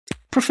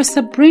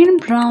Professor Brain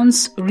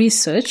Brown's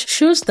research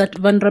shows that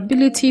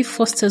vulnerability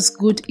fosters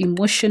good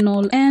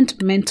emotional and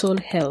mental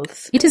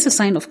health. It is a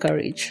sign of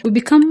courage. We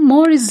become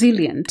more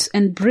resilient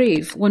and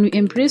brave when we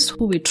embrace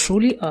who we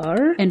truly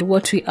are and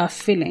what we are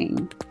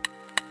feeling.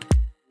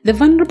 The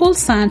Vulnerable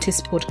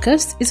Scientist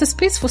podcast is a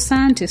space for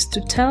scientists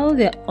to tell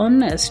their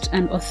honest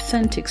and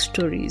authentic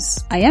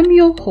stories. I am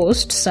your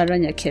host, Sarah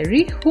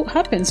Nyakeri, who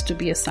happens to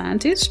be a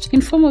scientist,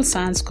 informal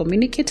science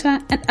communicator,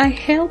 and I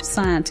help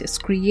scientists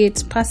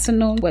create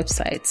personal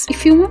websites.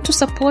 If you want to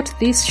support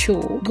this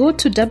show, go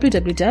to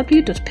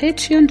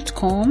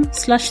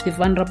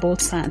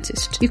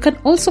www.patreon.com/thevulnerable-scientist. You can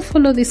also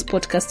follow this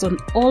podcast on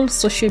all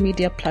social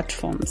media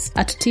platforms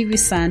at TV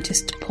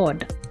Scientist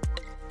Pod.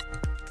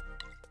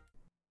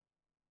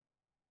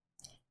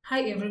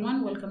 Hi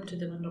everyone, welcome to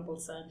the Vulnerable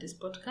Scientist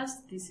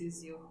podcast. This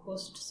is your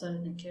host, Sarah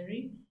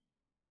Nyakeri,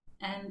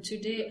 and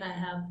today I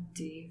have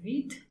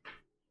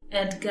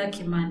Edgar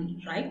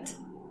Kimani, right?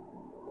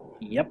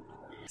 Yep.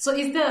 So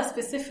is there a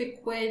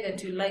specific way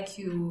that you like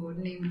your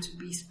name to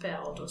be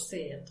spelled or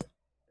said?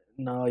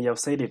 No, you have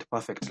said it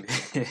perfectly.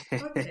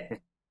 Okay.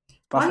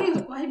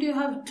 Why do you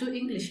have two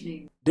English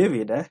names?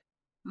 David,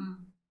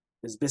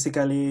 is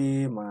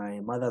basically my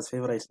mother's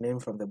favorite name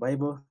from the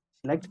Bible.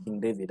 She liked King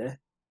David,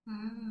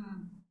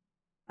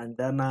 And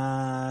then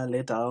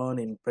later on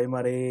in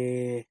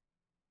primary,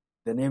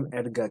 the name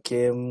Edgar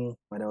came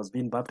when I was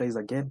being baptized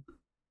again.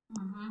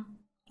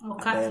 Oh,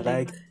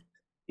 Catholic.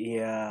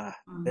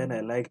 Then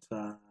I liked,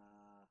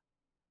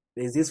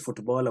 there's this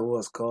footballer who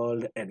was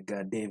called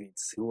Edgar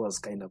Davids, who was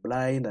kind of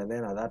blind. And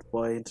then at that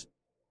point,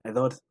 I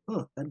thought,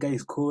 that guy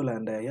is cool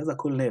and he has a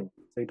cool name.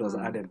 So it was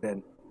added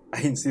then.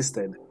 I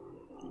insisted.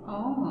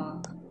 Oh.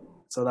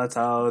 So that's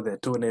how the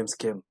two names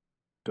came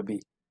to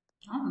be.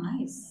 Oh,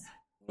 nice.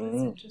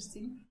 That's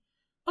interesting.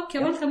 Okay,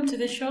 Welcome to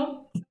the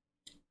show.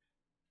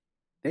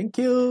 Thank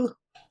you.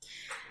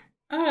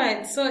 All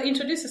right, so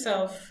introduce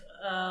yourself,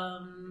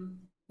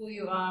 who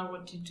you are,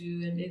 what you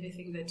do, and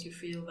anything that you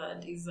feel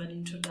that is an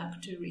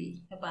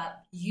introductory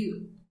about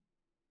you.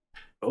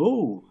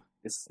 Oh,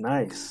 it's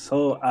nice.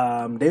 So,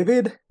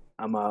 David,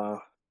 I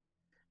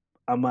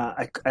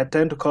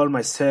tend to call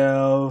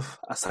myself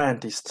a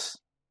scientist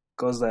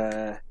because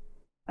I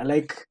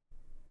like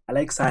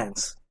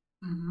science.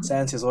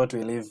 Science is what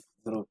we live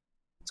through.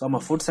 So I'm a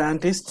food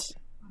scientist,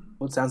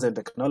 food science and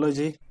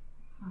technology.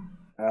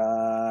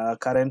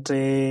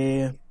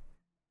 Currently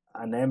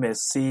an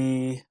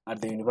MSc at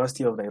the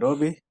University of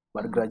Nairobi,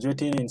 but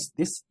graduating in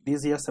this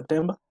year,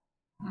 September.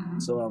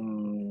 So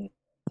I'm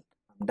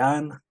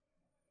done.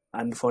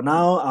 And for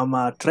now, I'm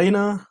a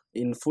trainer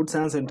in food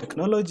science and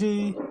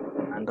technology.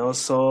 And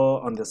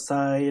also on the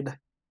side,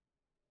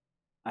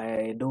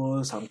 I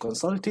do some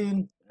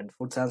consulting in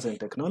food science and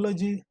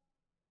technology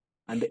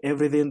and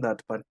everything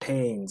that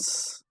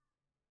pertains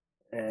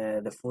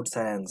the food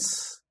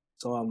science.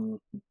 So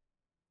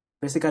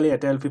basically I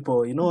tell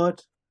people, you know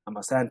what? I'm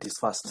a scientist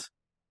first,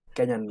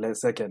 Kenyan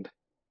second,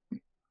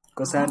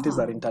 because scientists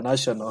are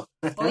international.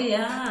 Oh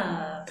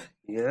yeah.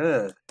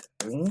 Yeah.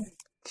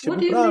 Should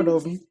be proud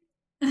of me.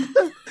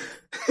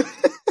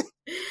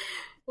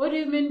 What do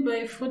you mean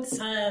by food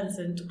science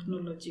and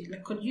technology?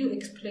 Like, could you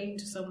explain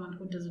to someone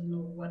who doesn't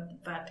know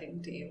what that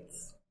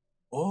entails?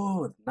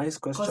 Oh, nice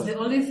question. Because the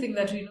only thing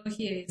that we know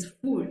here is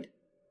food.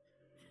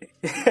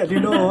 And you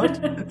know what?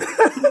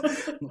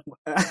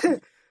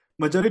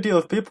 Majority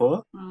of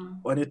people,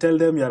 when you tell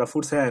them you're a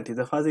food scientist,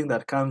 the first thing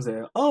that comes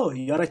is, oh,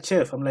 you're a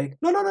chef. I'm like,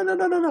 no, not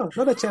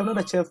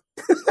a chef.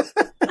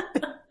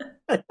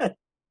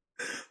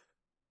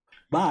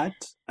 But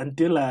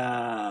until,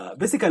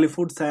 basically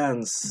food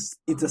science,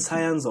 it's a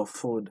science of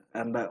food.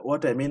 And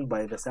what I mean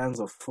by the science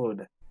of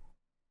food,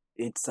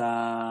 it's,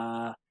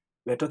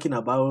 we're talking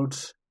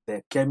about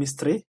the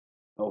chemistry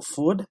of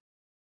food,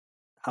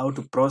 how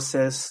to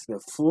process the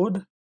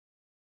food,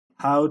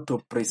 how to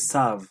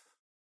preserve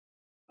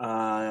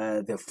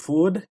the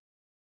food.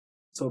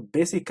 So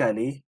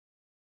basically,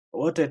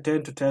 what I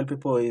tend to tell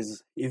people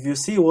is, if you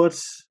see what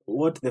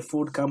the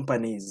food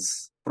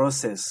companies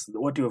process,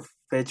 what you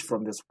fetch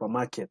from the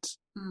supermarket,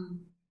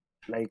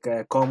 like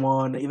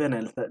common,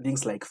 even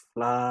things like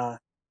flour,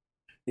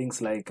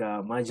 things like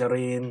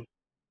margarine,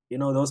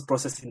 those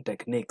processing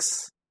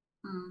techniques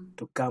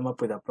to come up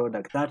with a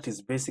product. That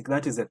is basic.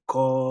 That is a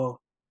core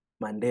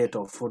mandate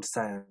of food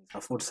science,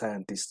 a food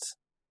scientist.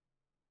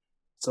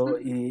 So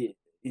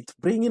it's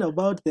bringing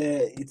about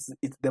it's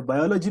the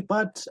biology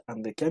part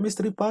and the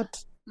chemistry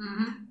part,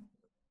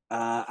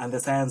 and the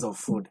science of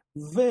food.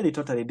 Very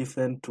totally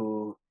different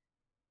to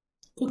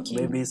cooking.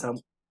 Maybe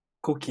some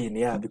cooking,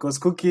 because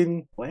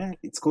cooking,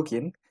 it's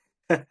cooking.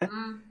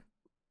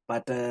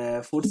 But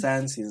food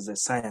science is the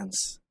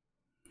science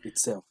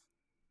itself.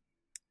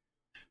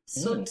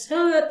 So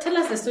tell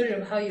us the story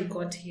of how you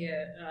got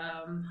here.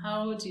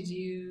 How did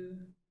you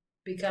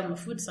become a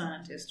food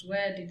scientist?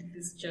 Where did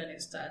this journey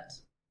start?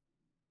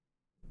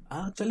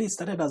 Actually, it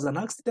started as an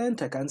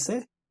accident, I can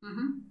say.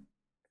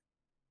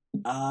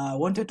 I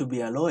wanted to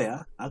be a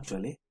lawyer,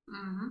 actually.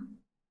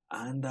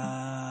 And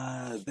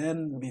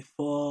then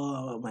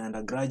before my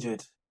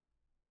undergraduate,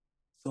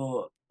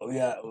 So we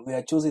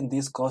are choosing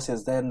these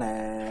courses. Then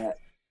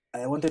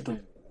I wanted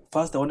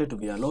to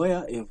be a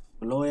lawyer. If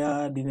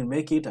lawyer didn't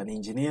make it, an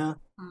engineer,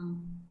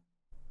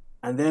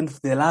 and then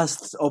the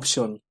last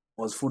option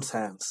was food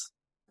science,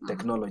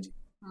 technology.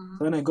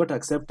 So when I got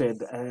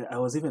accepted, I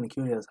was even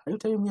curious. Are you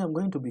telling me I'm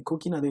going to be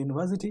cooking at the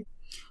university?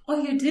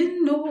 Oh, you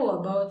didn't know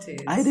about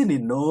it? I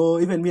didn't know.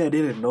 Even me, I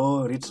didn't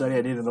know. Literally,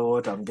 I didn't know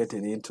what I'm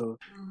getting into.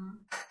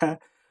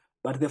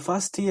 But the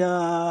first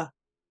year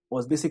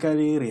was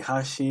basically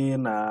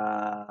rehashing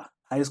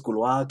high school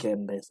work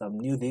and some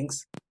new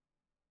things.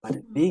 But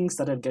I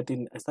started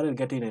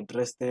getting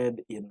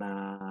interested in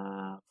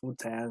food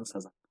science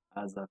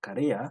as a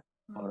career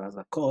or as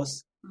a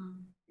course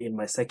in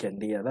my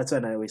second year. That's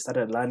when we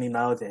started learning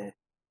now the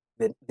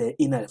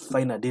inner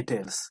finer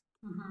details.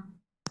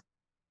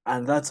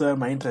 And that's where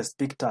my interest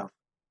picked up.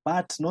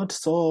 But not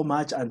so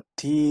much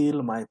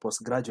until my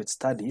postgraduate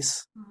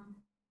studies,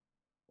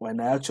 when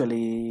I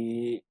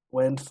actually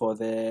went for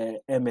the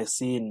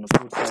MSc in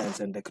food science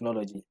and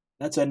technology.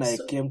 That's when I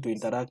came to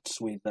interact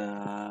with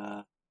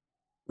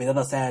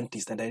other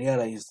scientists, and I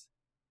realized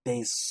there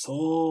is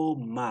so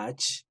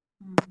much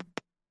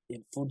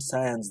in food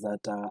science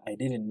that I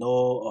didn't know,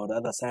 or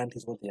other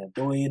scientists what they are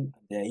doing,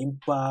 their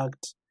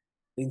impact,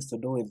 things to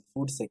do with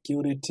food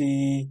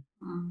security.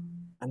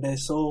 And I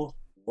saw,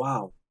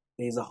 wow,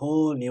 there is a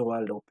whole new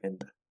world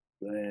opened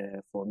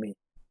for me.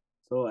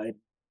 So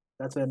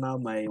that's when now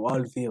my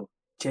worldview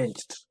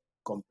changed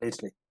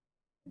completely.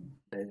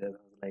 I was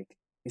like,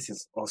 this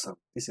is awesome.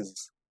 This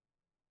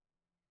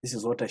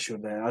is what I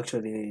should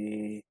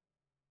actually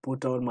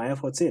put all my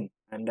efforts in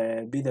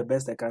and be the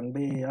best I can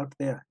be out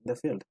there in the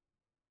field.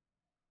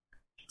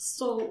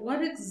 So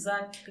what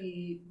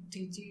exactly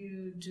did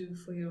you do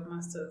for your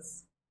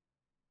master's?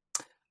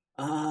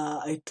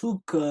 I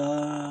took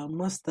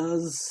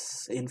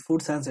masters in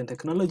food science and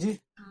technology,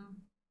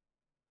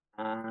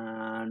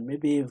 and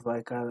maybe if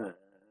I can,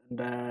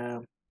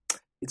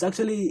 it's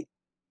actually,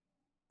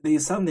 there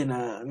is something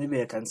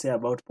maybe I can say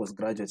about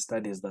postgraduate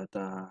studies that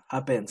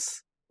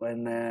happens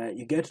when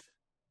you get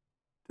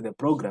to the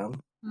program.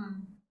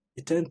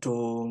 You tend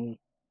to,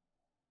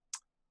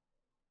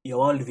 your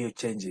worldview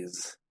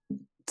changes.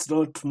 It's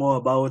not more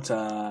about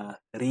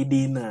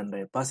reading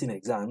and passing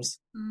exams,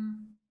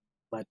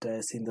 but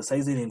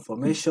synthesizing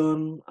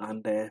information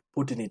and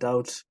putting it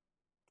out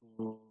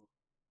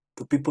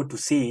to people to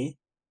see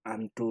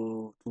and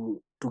to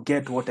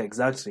get what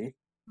exactly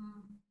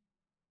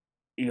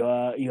you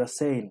are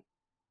saying.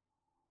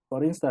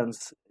 For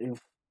instance, if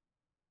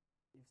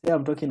say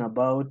I'm talking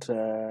about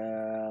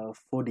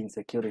food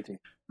insecurity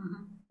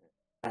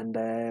and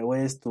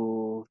ways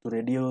to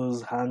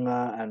reduce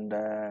hunger and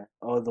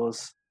all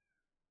those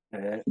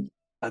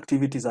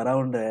activities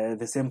around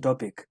the same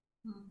topic.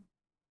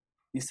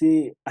 You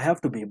see, I have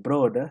to be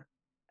broad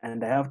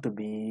and I have to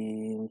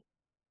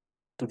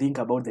think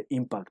about the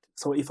impact.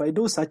 So if I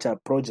do such a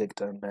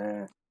project,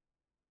 and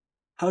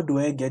how do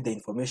I get the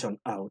information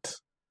out?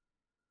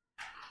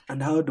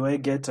 And how do I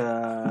get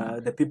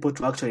the people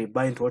to actually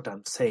buy into what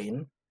I'm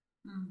saying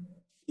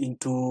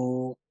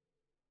into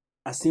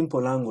a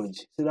simple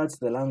language? So that's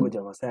the language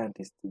of a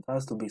scientist. It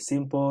has to be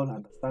simple,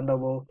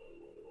 understandable,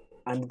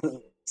 and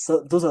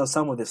so those are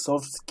some of the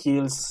soft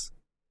skills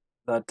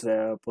that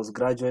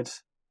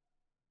postgraduate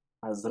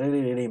has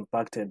really, really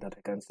impacted, that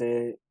I can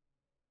say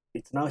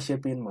it's now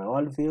shaping my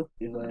worldview,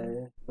 if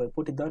I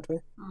put it that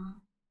way.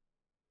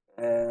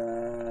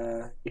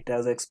 It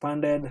has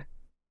expanded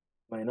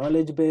my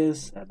knowledge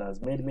base and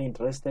has made me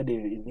interested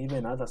in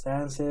even other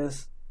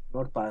sciences.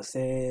 Not per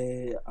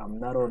se, I'm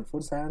narrow on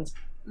food science,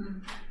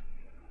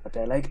 but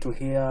I like to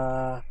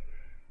hear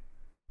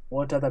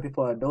what other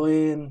people are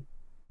doing,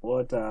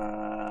 what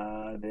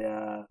are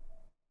their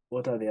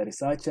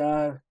research,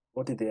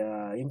 what is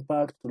their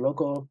impact to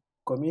local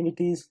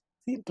communities.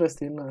 It's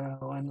interesting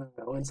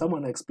when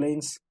someone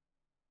explains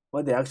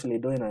what they're actually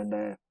doing,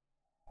 and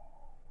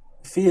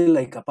feel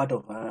like a part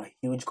of a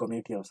huge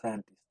community of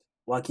scientists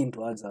working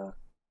towards a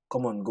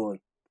common goal,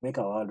 make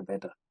our world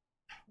better.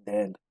 In the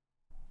end.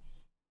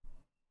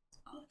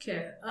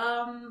 Okay.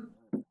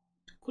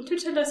 Could you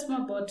tell us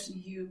more about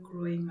you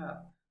growing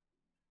up?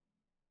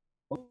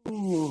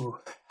 Ooh,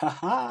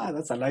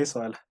 that's a nice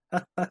one.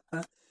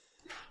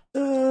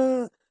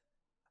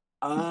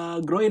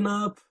 Growing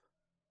up,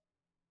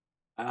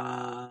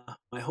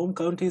 my home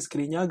county is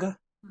Kirinyaga.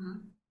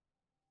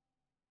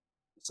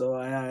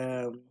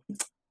 So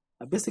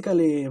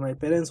basically my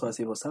parents were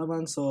civil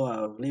servants, so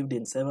I've lived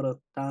in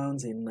several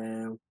towns in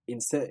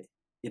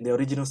the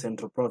original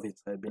Central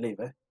Province, I believe.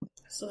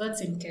 So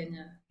that's in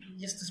Kenya.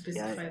 Just to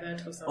specify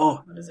that for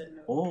someone who doesn't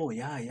know. Oh,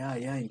 yeah,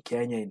 in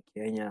Kenya.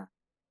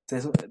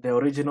 The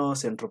original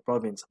Central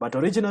Province. But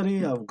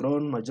originally, I've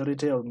grown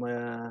majority of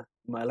my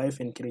life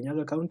in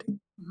Kirinyaga County.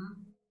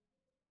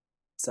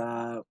 It's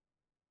a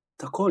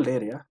cold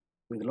area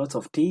with lots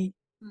of tea,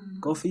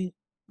 coffee,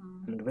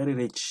 and very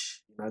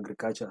rich in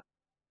agriculture.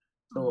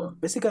 So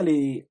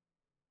basically,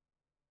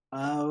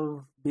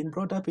 I've been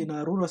brought up in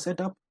a rural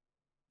setup,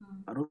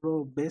 a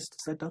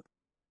rural-based setup.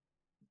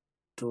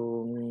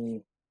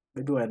 To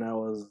maybe when I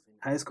was in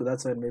high school,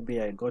 that's when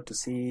maybe I got to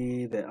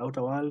see the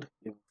outer world.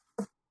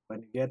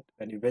 When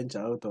you venture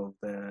out of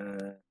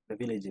the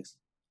villages.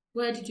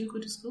 Where did you go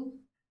to school?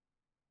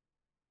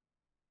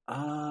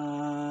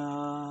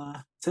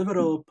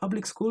 Several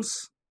public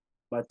schools,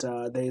 but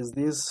there is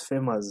this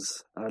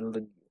famous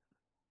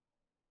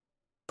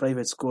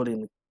private school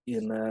in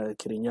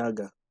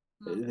Kirinyaga.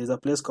 There's a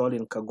place called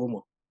in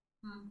Kagumo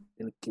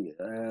in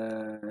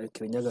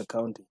Kirinyaga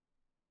County.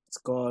 It's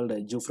called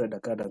Jufred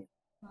Academy.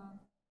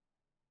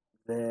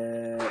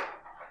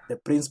 The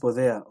principal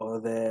there, or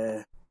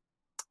the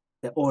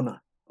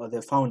owner or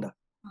the founder,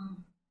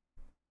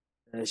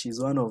 she's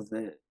one of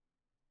the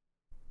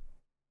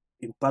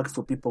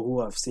impactful people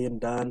who have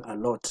done a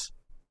lot.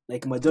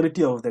 Like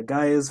majority of the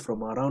guys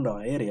from around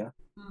our area,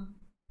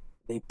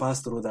 they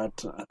pass through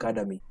that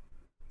academy.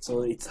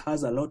 So it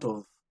has a lot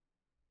of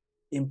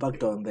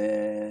impact on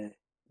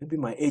maybe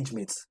my age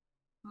mates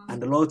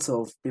and lots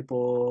of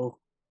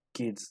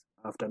kids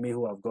after me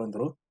who have gone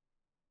through.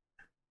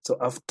 So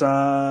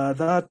after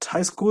that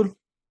high school,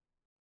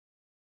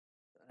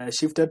 I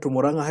shifted to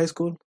Muranga High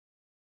School.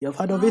 You have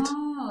heard of it?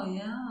 Oh,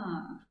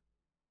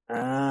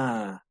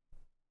 yeah.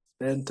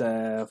 Spent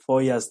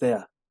 4 years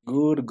there.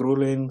 Good,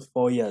 grueling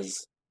 4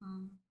 years.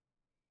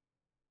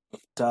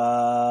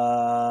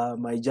 After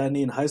my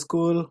journey in high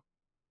school,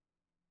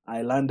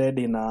 I landed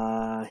in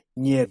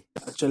Nyeri.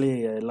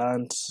 Actually,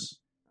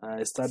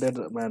 I studied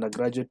my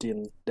undergraduate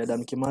in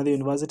Kimani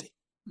University.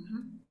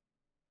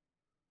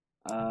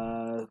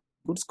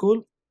 Good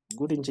school,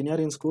 good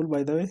engineering school,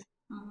 by the way.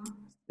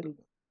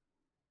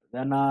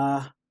 Then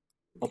a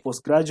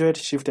postgraduate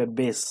shifted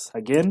base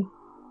again.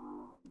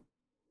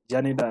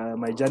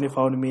 My journey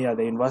found me at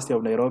the University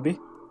of Nairobi,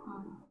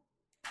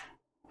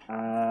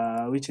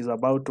 which is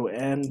about to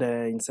end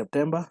in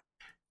September.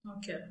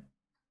 Okay.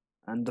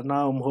 And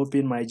now I'm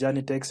hoping my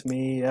journey takes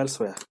me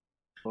elsewhere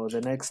for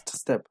the next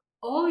step.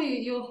 Oh,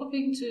 you're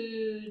hoping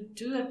to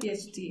do a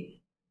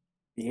PhD?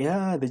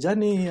 Yeah, the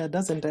journey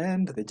doesn't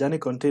end. The journey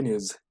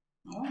continues.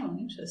 Oh,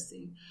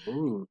 interesting.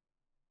 Ooh.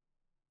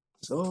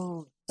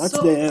 So that's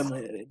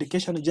the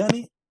education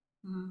journey.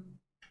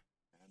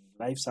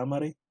 Life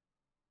summary.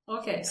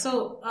 Okay,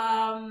 so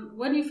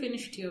when you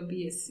finished your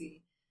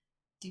BSc,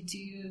 did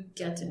you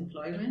get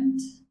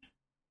employment?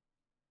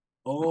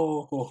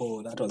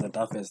 Oh, that was the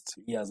toughest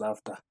years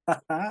after.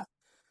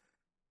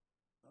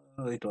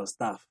 It was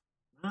tough.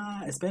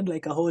 I spent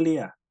like a whole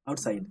year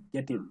outside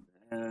getting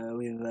I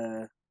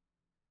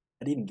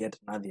didn't get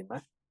nothing.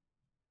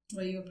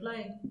 Were you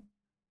applying?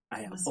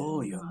 I am.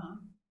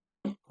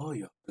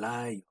 You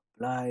apply.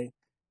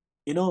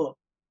 You know,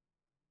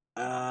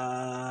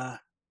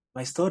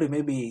 my story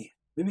maybe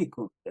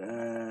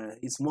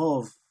it's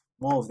more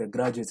of the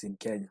graduates in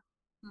Kenya.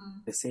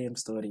 The same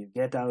story. You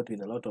get out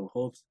with a lot of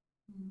hopes.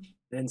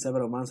 Then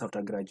several months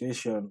after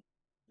graduation,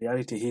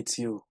 reality hits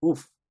you.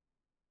 Oof.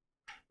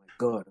 My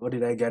God, what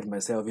did I get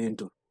myself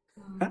into?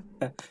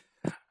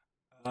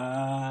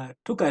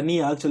 Took a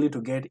year actually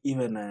to get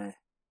even a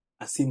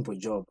simple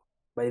job.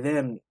 By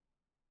then,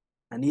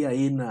 a year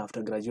in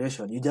after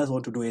graduation, you just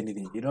want to do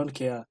anything. You don't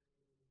care.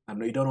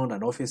 And you don't want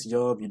an office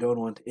job. You don't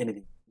want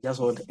anything. You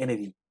just want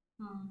anything.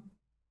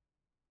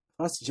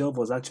 First job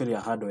was actually a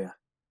hardware.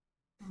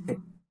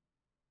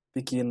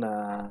 Picking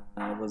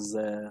was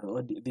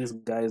these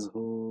guys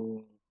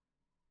who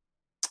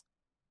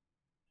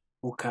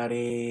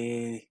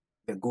carry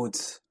the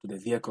goods to the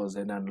vehicles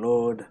and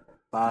unload,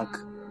 park.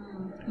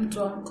 Mtu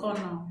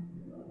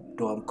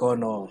wa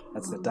mkono,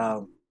 that's the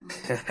term.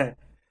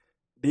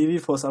 Did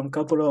it for some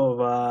couple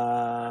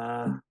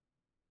of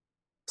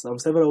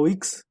several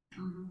weeks.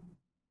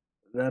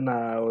 Then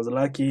I was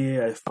lucky.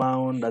 I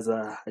found as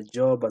a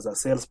job as a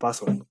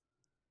salesperson.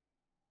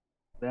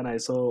 Then I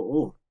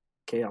saw,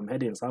 okay, I'm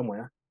heading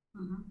somewhere.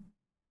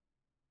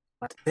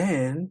 But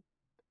then,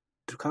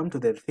 to come to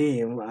the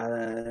theme,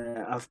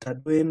 after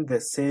doing the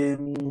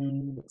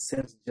same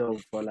sales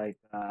job for like,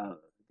 I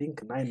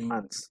think 9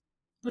 months.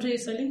 What are you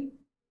selling?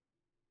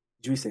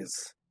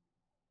 Juices.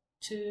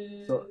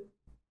 To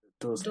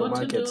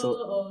supermarket.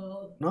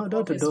 No,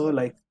 door to door,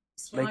 like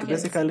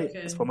basically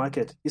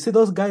supermarket. You see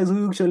those guys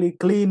who usually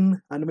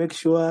clean and make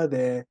sure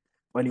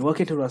when you walk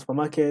into a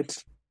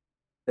supermarket,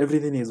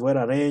 everything is well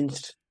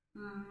arranged,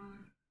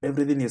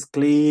 everything is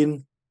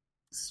clean.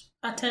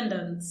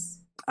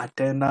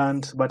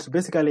 Attendant, but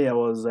basically I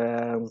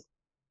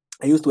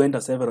used to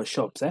enter several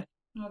shops.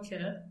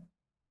 Okay.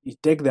 You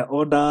take the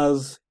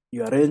orders,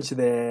 you arrange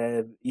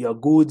your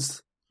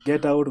goods,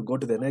 get out, go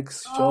to the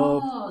next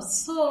shop.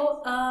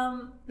 So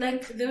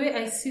like the way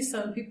I see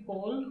some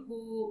people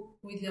who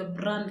with your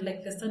brand,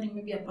 like they're selling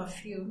maybe a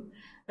perfume,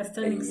 they're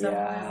selling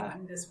somewhere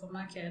in the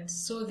supermarket.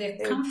 So they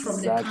come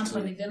from the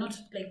company. They're not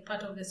like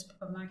part of the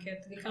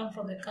supermarket. They come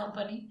from the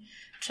company,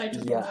 try to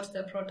promote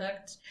their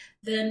product.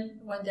 Then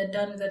when they're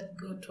done with that,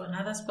 go to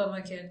another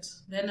supermarket,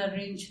 then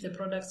arrange the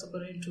products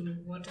according to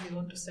what they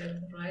want to sell,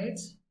 right?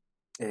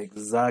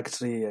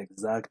 Exactly.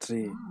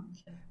 Okay.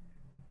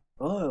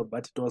 Oh,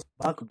 but it was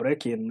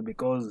back-breaking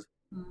because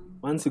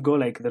Once you go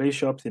like 3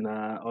 shops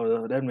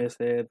or let me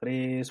say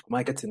 3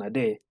 supermarkets in a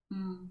day,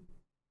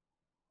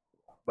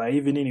 by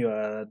evening you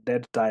are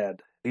dead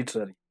tired,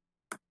 literally,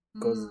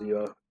 because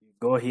you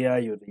go here,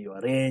 you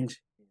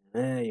arrange,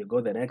 you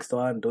go the next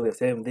one, do the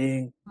same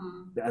thing,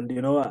 and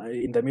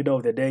in the middle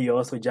of the day you're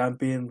also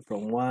jumping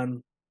from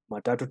one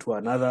matatu to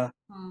another.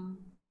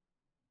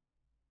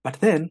 But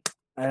then,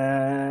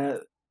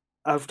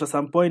 after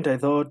some point, I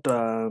thought.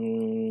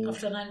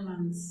 After 9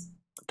 months.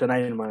 After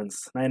 9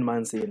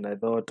 months in, I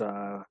thought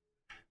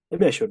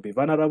maybe I should be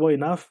vulnerable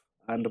enough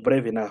and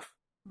brave enough.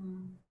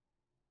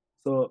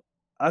 So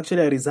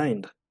actually, I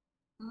resigned,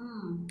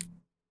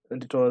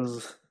 and it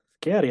was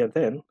scary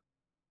then.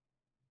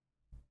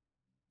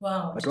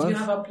 Wow! But did you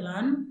have a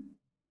plan?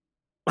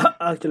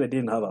 Actually, I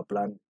didn't have a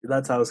plan.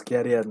 That's how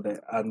scary and is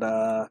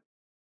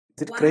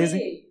it Why crazy?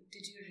 Why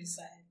did you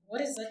resign?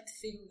 What is that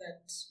thing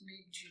that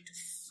made you to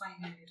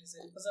finally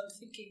resign? Because I'm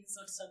thinking it's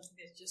not something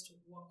that just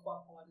woke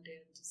up one day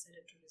and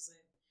decided to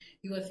resign.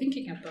 You were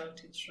thinking about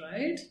it,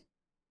 right?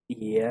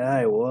 Yeah,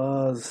 I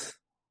was.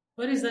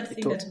 What is that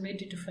thing that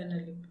made you to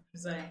finally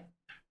resign?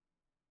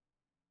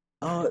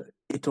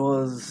 It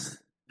was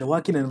the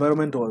working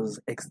environment was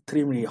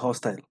extremely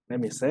hostile. Let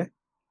me say.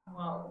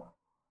 Wow.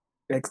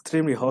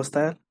 Extremely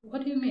hostile.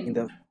 What do you mean?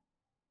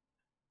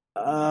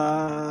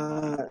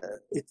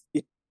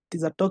 It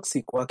is a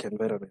toxic work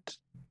environment.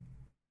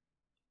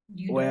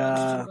 You don't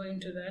want to go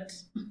into that.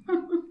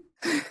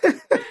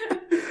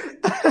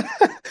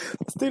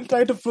 Still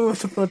trying to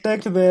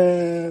protect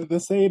the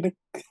said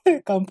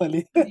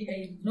company.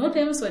 No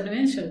names were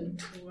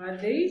mentioned. Were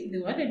they? They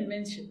weren't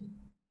mentioned.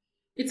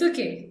 It's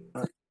okay.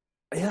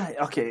 Yeah.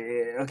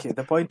 Okay.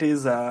 The point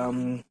is,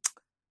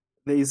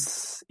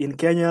 in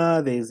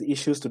Kenya there is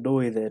issues to do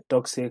with the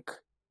toxic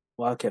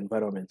work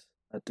environment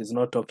that is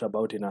not talked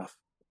about enough.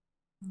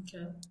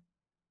 Okay.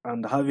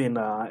 And having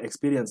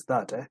experienced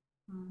that,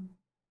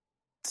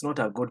 it's not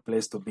a good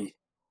place to be.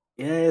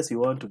 Yes, you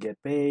want to get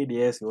paid.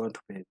 Yes, you want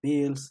to pay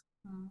bills.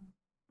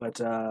 But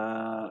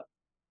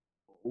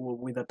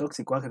with a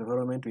toxic work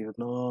environment, with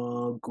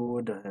no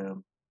good,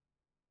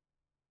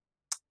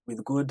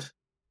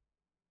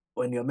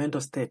 when your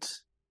mental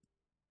state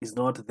is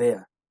not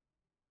there,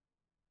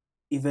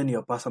 even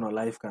your personal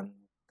life can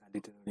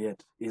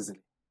deteriorate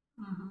easily.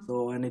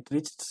 So when it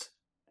reached,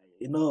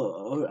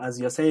 as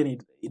you're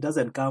saying, it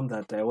doesn't come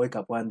that I wake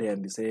up one day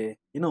and you say,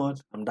 you know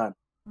what, I'm done.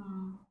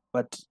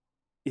 But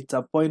it's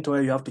a point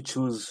where you have to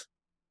choose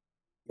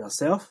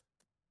yourself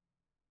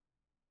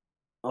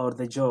or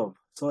the job.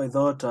 So I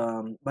thought,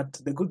 but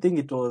the good thing,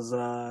 it was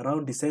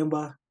around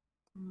December.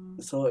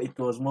 So it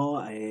was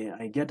more,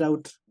 I get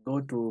out,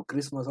 go to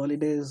Christmas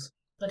holidays.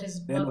 That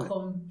is back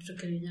home to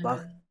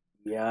Kenyan.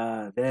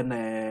 Yeah, then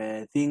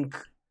I think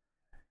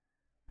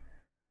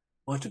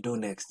what to do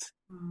next.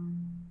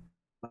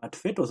 But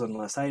fate was on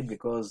my side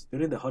because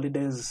during the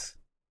holidays,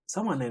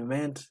 someone I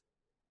met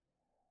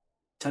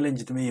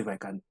challenged me if I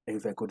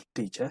could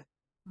teach.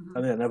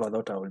 Something I never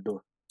thought I would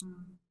do.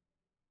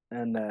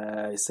 And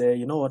I say,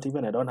 you know what,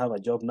 even I don't have a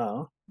job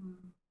now,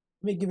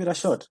 let me give it a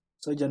shot.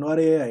 So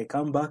January, I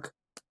come back.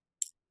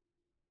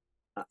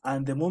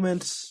 And the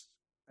moment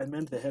I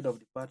met the head of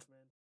department.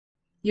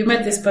 You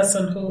met this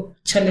person who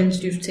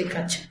challenged you to take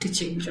a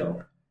teaching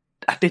job.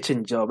 A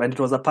teaching job, and it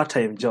was a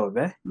part-time job.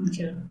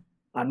 Okay.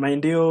 And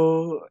mind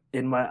you,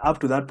 up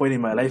to that point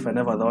in my life, I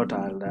never thought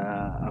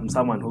I'm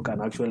someone who can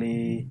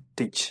actually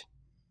teach.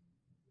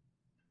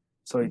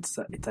 So it's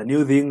a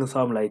new thing.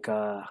 So I'm like,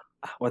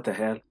 what the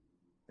hell?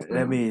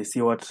 Let me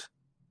see what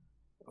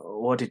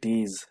it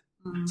is.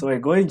 So I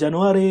go in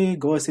January,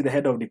 go see the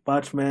head of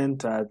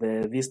department at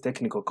this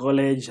technical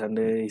college, and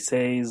he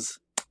says,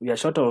 we are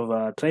short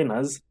of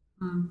trainers.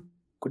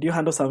 Could you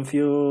handle some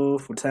few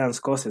food science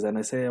courses? And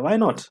I say, why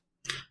not?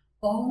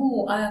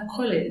 Oh,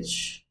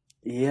 college.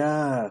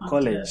 Yeah, okay.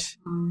 College.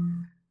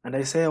 And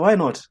I say, why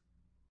not?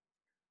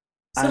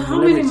 So and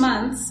how many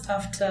months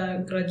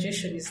after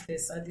graduation is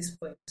this at this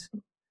point?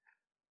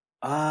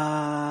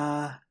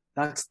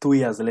 That's 2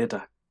 years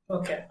later.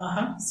 Okay.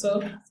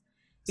 So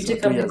you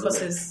take up the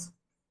courses.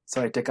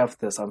 So I take up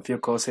some few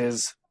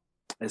courses.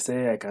 I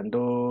say I can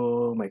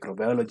do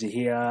microbiology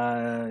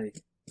here,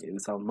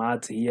 some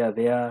maths here,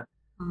 there.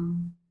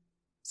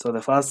 So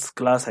the first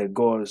class I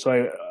go, so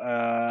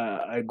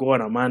I go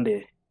on a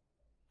Monday.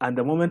 And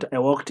the moment I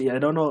walked in, I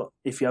don't know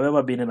if you've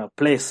ever been in a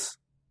place.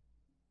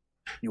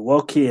 You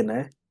walk in,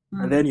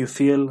 and then you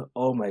feel,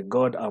 oh my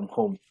God, I'm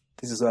home.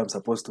 This is where I'm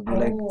supposed to be.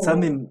 Like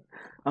something,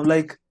 I'm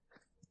like,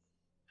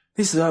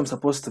 this is where I'm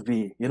supposed to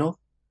be,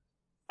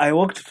 I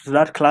walked to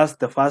that class,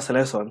 the first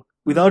lesson,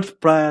 without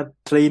prior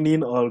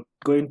training or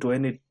going to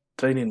any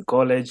training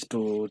college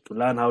to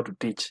learn how to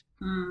teach.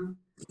 And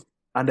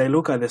I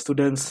look at the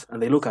students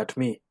and they look at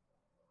me.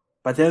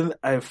 But then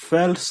I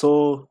felt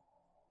so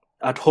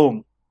at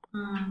home.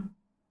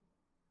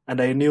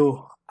 And I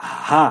knew,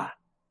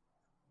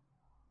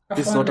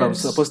 this is what I'm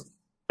supposed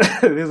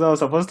this is what I'm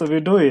supposed to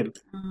be doing.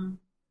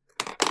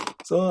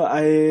 So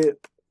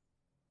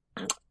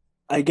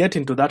I get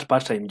into that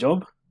part-time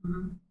job.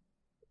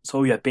 So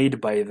we are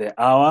paid by the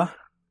hour.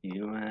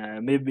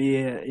 Maybe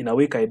in a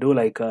week I do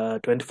like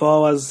 24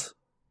 hours.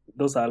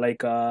 Those are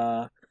like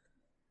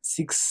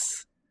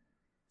six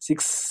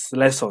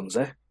lessons,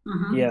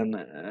 here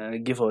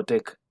and give or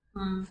take.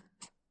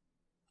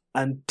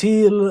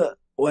 Until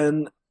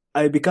when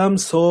I become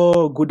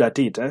so good at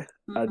it,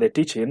 at the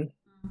teaching,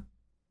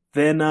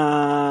 then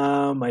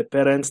my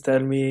parents tell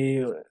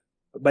me,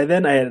 by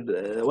then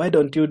why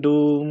don't you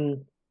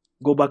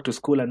go back to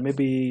school and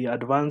maybe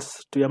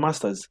advance to your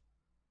masters?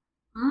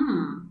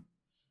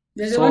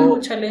 There's the one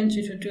who challenged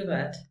you to do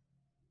that.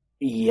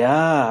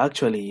 Yeah,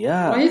 actually,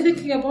 yeah. Were you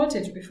thinking about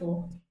it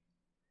before?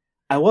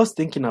 I was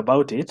thinking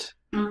about it,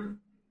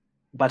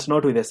 but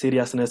not with the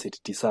seriousness it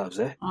deserves.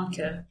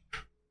 Okay.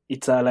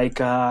 It's like,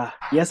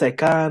 yes, I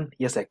can,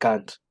 yes, I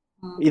can't.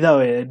 Either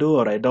way, I do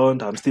or I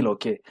don't, I'm still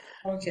okay.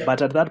 Okay.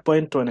 But at that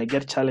point, when I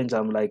get challenged,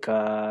 I'm like,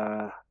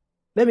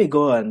 let me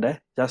go and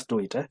just do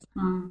it.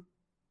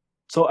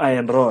 So I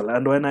enroll.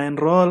 And when I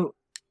enroll,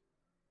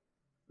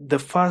 the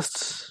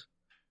first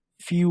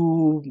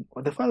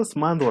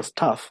month was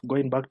tough,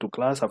 going back to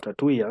class after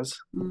 2 years,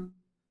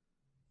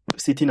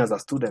 sitting as a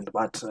student,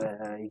 but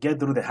you get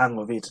through the hang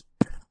of it.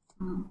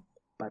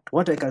 But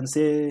what I can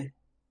say,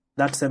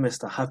 that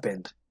semester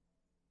happened.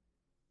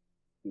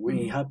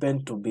 We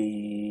happened to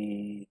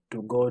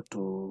go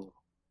to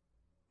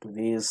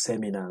these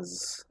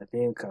seminars. I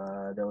think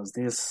there was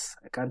this,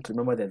 I can't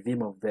remember the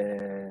theme of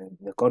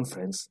the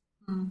conference.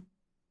 And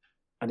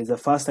it's the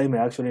first time I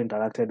actually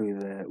interacted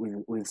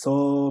with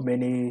so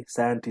many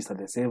scientists at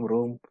the same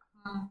room.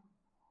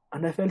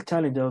 And I felt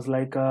challenged. I was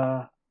like,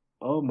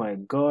 oh my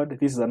God,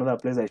 this is another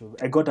place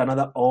I got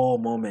another oh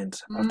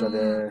moment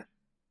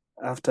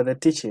after the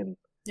teaching.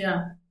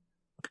 Yeah.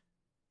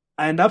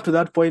 And up to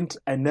that point,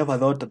 I never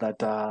thought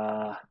that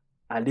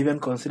I'd even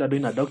consider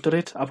doing a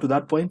doctorate up to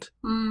that point.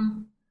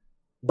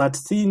 But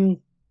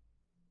seeing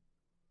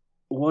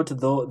what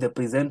the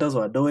presenters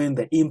were doing,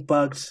 the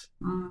impact,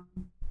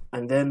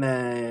 and then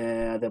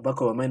at the back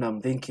of my mind,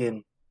 I'm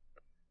thinking,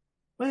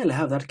 well, I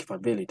have that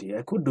capability.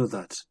 I could do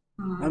that.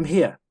 I'm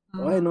here.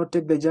 Why not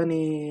take the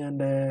journey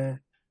and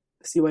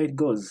see where it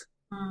goes?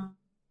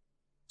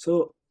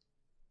 So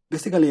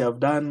basically, I've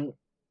done,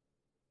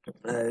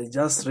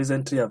 just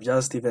recently, I've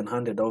just even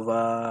handed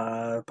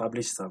over,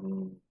 published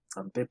some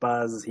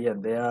papers here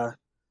and there.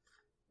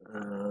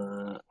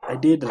 I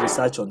did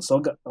research on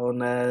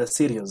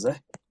cereals.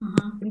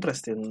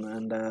 Interesting.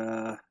 And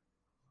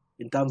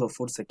in terms of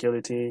food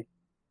security,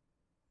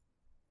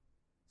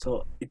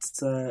 so it's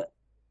the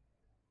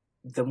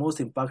most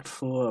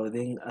impactful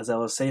thing, as I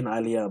was saying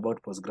earlier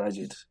about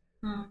postgraduate.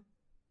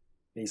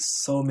 There's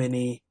so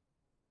many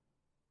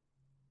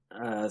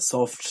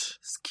soft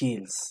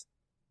skills,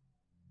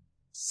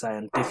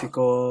 scientific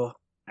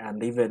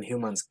and even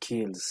human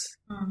skills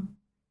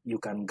you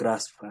can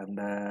grasp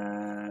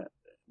and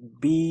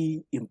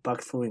be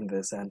impactful in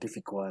the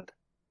scientific world,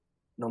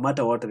 no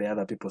matter what the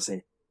other people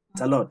say.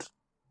 It's a lot.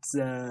 It's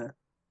a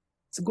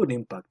good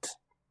impact.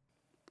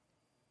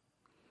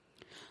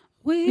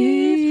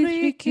 We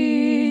three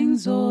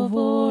kings of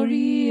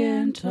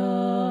Orient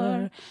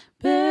are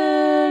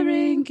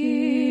bearing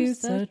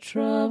gifts that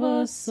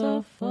traverse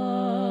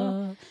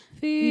afar,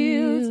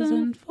 fields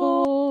and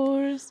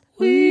forests.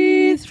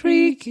 We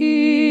three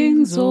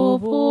kings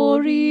of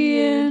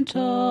Orient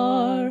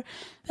are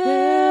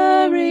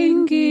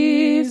bearing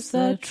gifts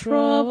that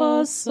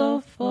traverse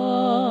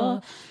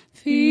afar,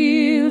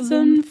 fields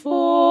and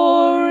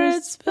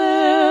forests,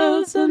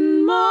 bells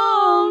and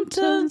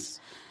mountains.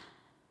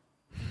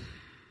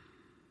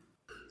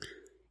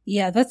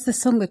 Yeah, that's the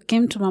song that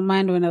came to my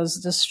mind when I was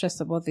just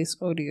stressed about this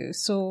audio.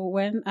 So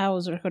when I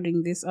was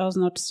recording this, I was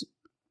not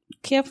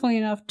careful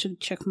enough to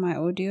check my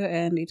audio,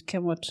 and it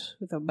came out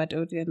with a bad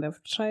audio, and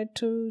I've tried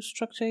to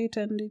structure it,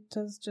 and it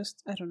has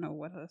just, I don't know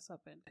what has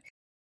happened.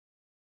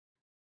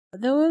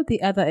 There will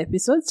be other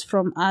episodes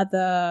from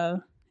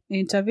other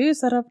interviews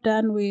that I've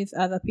done with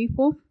other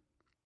people.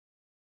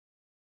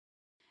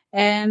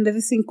 And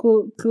this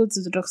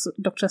includes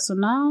Dr.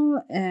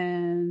 Sonal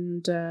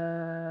and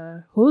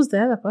who's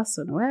the other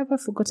person? Why have I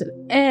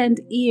forgotten? And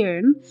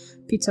Ian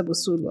Peter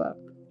Busulwa.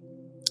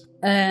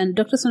 And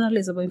Dr. Sonal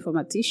is a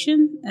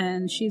bioinformatician,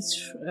 and she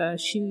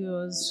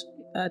was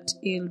at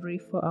Aylbury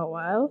for a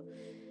while,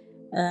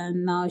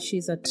 and now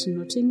she's at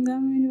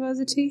Nottingham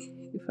University,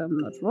 if I'm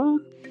not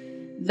wrong.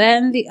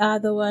 Then the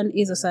other one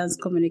is a science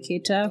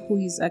communicator who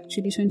is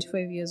actually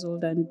 25 years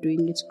old and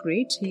doing it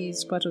great.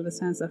 He's part of the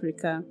Science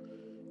Africa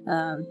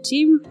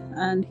team,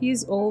 and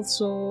he's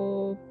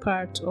also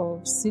part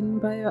of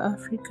Symbio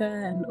Africa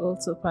and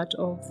also part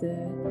of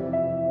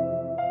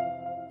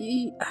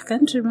I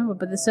can't remember,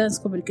 but the science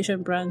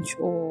communication branch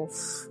of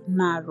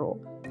NARO.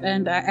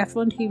 And I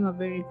found him a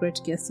very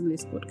great guest in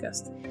this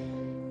podcast.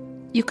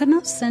 You can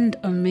now send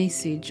a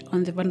message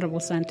on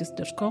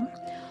thevulnerablescientist.com,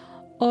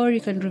 or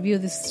you can review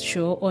this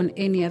show on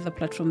any other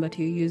platform that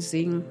you're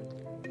using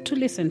to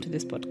listen to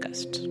this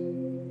podcast.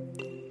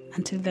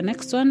 Until the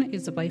next one,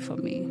 it's a bye for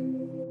me.